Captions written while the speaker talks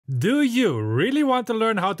Do you really want to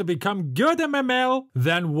learn how to become good MML?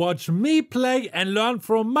 Then watch me play and learn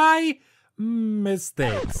from my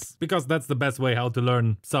mistakes. Because that's the best way how to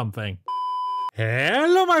learn something.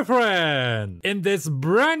 Hello my friend! In this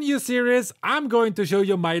brand new series, I'm going to show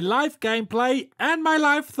you my live gameplay and my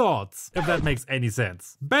live thoughts, if that makes any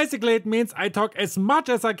sense. Basically it means I talk as much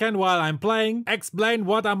as I can while I'm playing, explain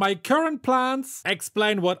what are my current plans,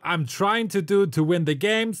 explain what I'm trying to do to win the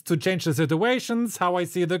games, to change the situations, how I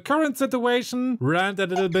see the current situation, rant a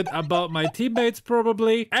little bit about my teammates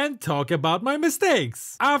probably, and talk about my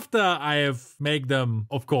mistakes. After I have made them,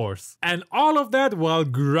 of course. And all of that while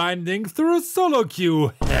grinding through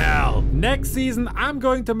soloQ hell. Next season I'm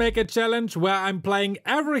going to make a challenge where I'm playing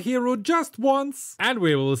every hero just once and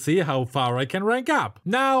we will see how far I can rank up.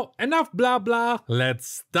 Now enough blah blah, let's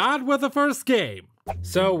start with the first game.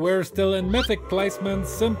 So we're still in mythic placements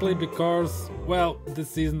simply because, well,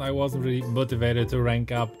 this season I wasn't really motivated to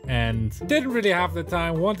rank up and didn't really have the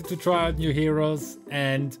time, wanted to try out new heroes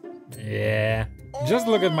and yeah. Just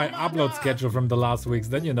look at my upload schedule from the last weeks,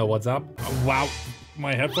 then you know what's up. Wow.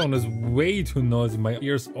 My headphone is way too noisy, my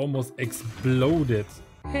ears almost exploded.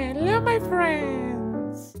 Hello my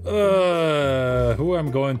friends! Who I'm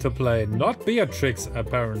going to play? Not Beatrix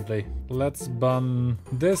apparently. Let's ban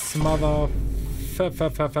this mother...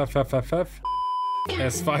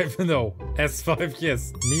 S5, no. S5,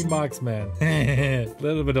 yes. Me marksman.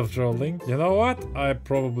 Little bit of trolling. You know what? I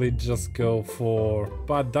probably just go for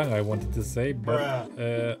Badang, I wanted to say, but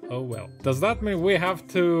oh well. Does that mean we have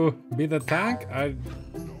to be the tank? I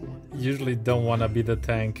usually don't want to be the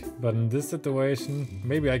tank, but in this situation,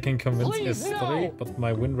 maybe I can convince S3, but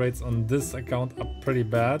my win rates on this account are pretty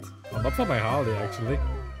bad. Oh, not for my Harley, actually.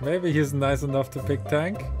 Maybe he's nice enough to pick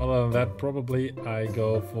tank. Other than that, probably I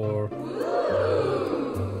go for...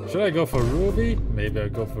 Should I go for Ruby? Maybe I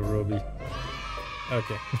go for Ruby.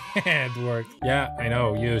 Okay, it worked. Yeah, I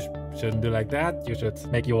know, you shouldn't do like that. You should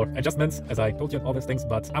make your adjustments, as I told you all these things,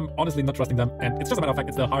 but I'm honestly not trusting them. And it's just a matter of fact,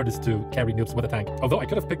 it's the hardest to carry noobs with a tank. Although I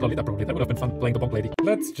could have picked Lolita probably, that would have been fun playing the bonk lady.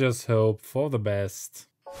 Let's just hope for the best.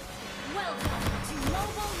 Welcome to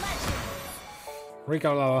Mobile Legends.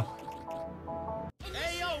 Ricola.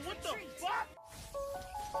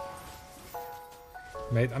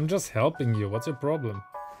 Mate, I'm just helping you. What's your problem?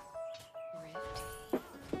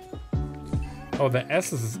 Oh, the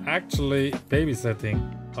S is actually babysitting.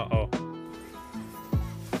 Uh-oh.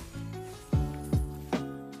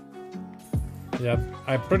 Yeah,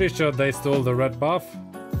 I'm pretty sure they stole the red buff.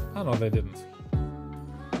 Oh no, they didn't.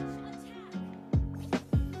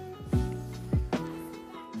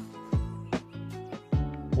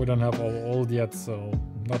 We don't have all old yet, so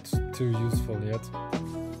not too useful yet.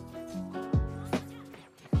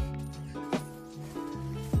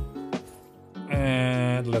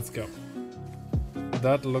 And let's go.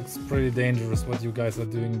 That looks pretty dangerous what you guys are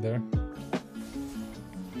doing there.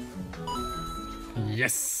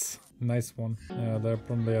 Yes! Nice one. Yeah, they're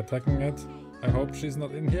probably attacking it. I hope she's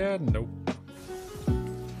not in here. Nope.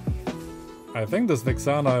 I think this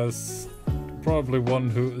Vexana is probably one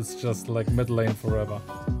who is just like mid lane forever.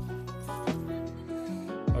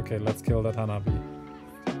 Okay, let's kill that Hanabi.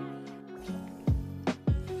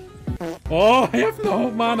 Oh, I have no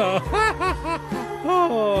mana!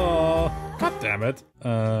 Oh, god damn it.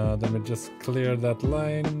 Let me just clear that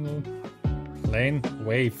lane. Lane?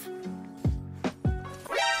 Wave.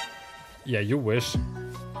 Yeah, you wish.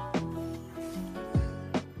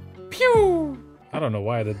 Pew! I don't know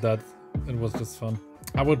why I did that. It was just fun.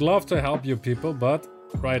 I would love to help you people, but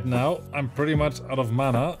right now I'm pretty much out of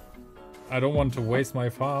mana. I don't want to waste my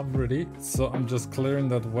farm really, so I'm just clearing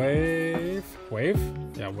that wave. Wave?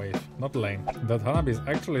 Yeah, wave, not lane. That Hanabi is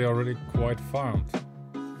actually already quite farmed.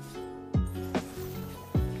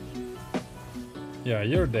 Yeah,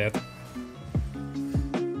 you're dead.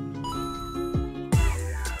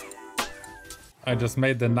 I just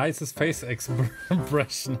made the nicest face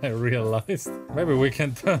expression, I realized. Maybe we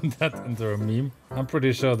can turn that into a meme. I'm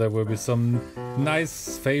pretty sure there will be some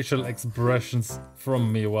nice facial expressions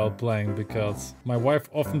from me while playing, because my wife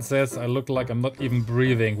often says I look like I'm not even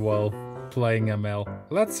breathing while playing ML.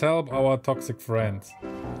 Let's help our toxic friend.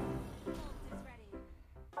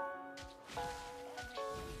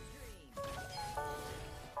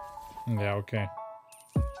 Yeah, okay.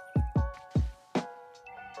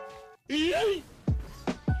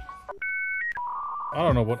 I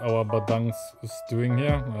don't know what our Badang is doing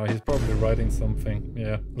here. He's probably writing something.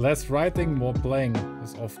 Yeah. Less writing, more playing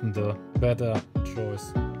is often the better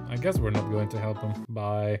choice. I guess we're not going to help him.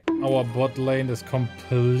 Bye. Our bot lane is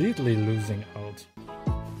completely losing out.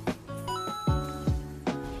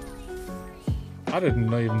 I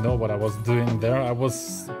didn't even know what I was doing there. I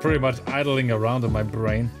was pretty much idling around in my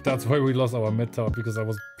brain. That's why we lost our mid tower, because I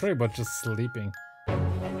was pretty much just sleeping.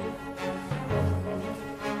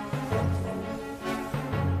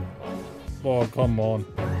 Oh, come on.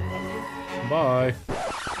 Bye.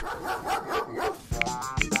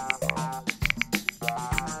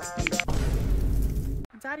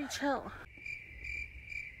 Daddy, chill.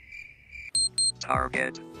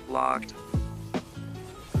 Target locked.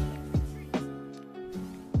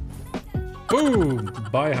 Boom!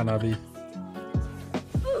 Bye, Hanabi.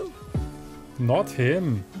 Not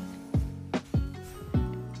him.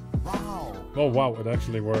 Wow. Oh wow, it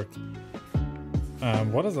actually worked.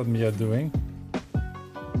 What is that Mia doing?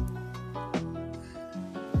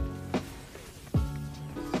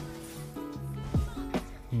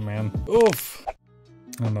 Man. Oof!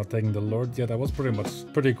 I'm not taking the Lord yet. I was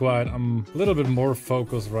pretty quiet. I'm a little bit more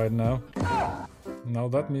focused right now. Now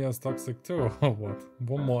that Mia's toxic too. What?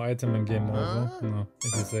 One more item and game over? No,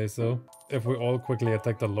 if you say so. If we all quickly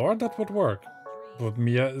attack the Lord, that would work. But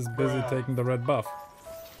Mia is busy taking the red buff.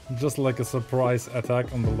 Just like a surprise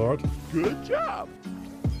attack on the Lord. Good job.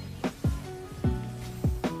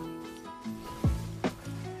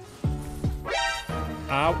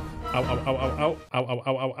 Ow! Ow, ow, ow, ow, ow, ow, ow,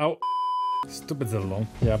 ow, ow, ow. Stupid Zilong.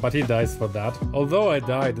 Yeah, but he dies for that. Although I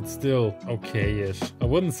died, it's still okay-ish. I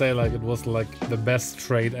wouldn't say like it was like the best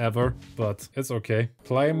trade ever, but it's okay.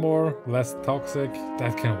 Play more, less toxic.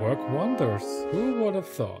 That can work wonders. Who would have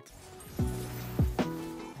thought?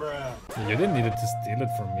 You didn't need it to steal it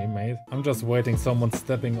from me, mate. I'm just waiting someone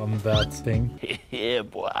stepping on that thing. Yeah,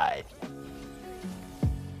 boy.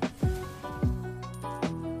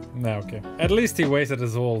 Nah, okay. At least he wasted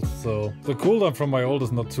his ult, so... The cooldown from my ult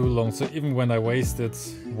is not too long, so even when I waste it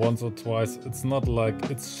once or twice, it's not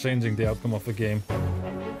like it's changing the outcome of the game.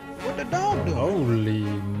 What the dog doing? Holy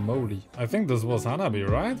moly. I think this was Hanabi,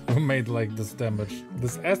 right? Who made like this damage.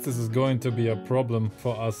 This Estes is going to be a problem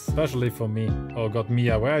for us, especially for me. Oh god,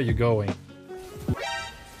 Mia, where are you going?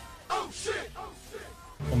 Oh shit!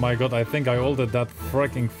 Oh my god, I think I ulted that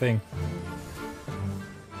freaking thing.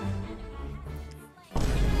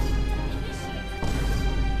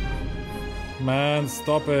 Man,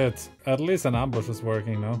 stop it. At least an ambush is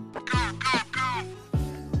working now.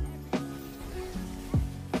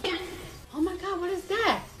 Oh my god, what is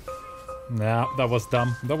that? Nah, that was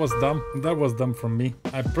dumb. That was dumb. That was dumb from me.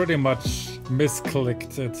 I pretty much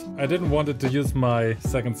misclicked it. I didn't want it to use my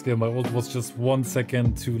second skill. My ult was just 1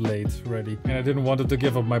 second too late ready. And I didn't want it to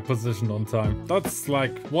give up my position on time. That's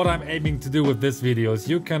like what I'm aiming to do with this videos.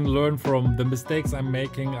 You can learn from the mistakes I'm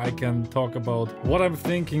making. I can talk about what I'm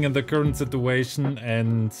thinking in the current situation.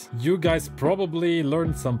 And you guys probably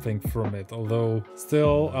learn something from it. Although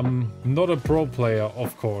still, I'm not a pro player,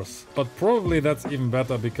 of course. But probably that's even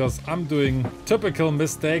better because I'm doing typical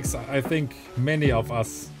mistakes I think many of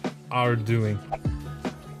us are doing.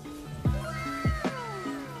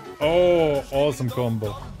 Oh, awesome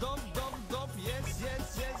combo.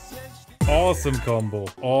 Awesome combo.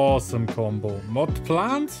 Awesome combo. Not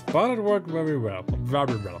planned, but it worked very well.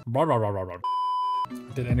 Very well.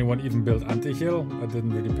 Did anyone even build anti-heal? I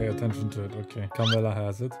didn't really pay attention to it. Okay, Camilla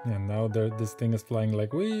has it. And now this thing is flying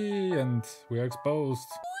like wee, and we are exposed.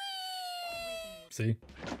 See?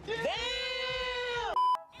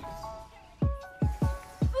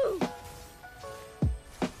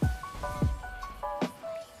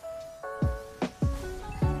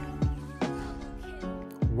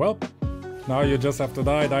 Well, now you just have to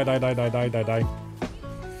die.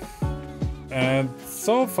 And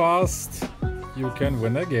so fast, you can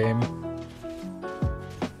win a game.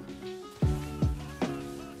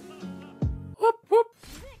 Whoop, whoop.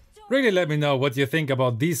 Really let me know what you think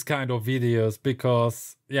about these kind of videos,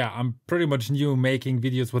 because yeah, I'm pretty much new making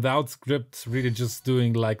videos without scripts, really just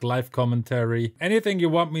doing like live commentary. Anything you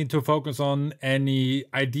want me to focus on, any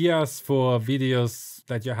ideas for videos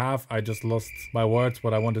that you have. I just lost my words,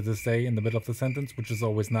 what I wanted to say in the middle of the sentence, which is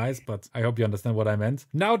always nice, but I hope you understand what I meant.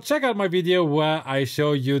 Now check out my video where I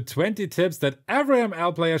show you 20 tips that every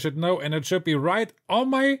ML player should know, and it should be right on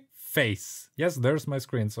my face. Yes, there's my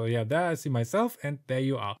screen. So yeah, there I see myself and there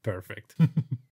you are. Perfect.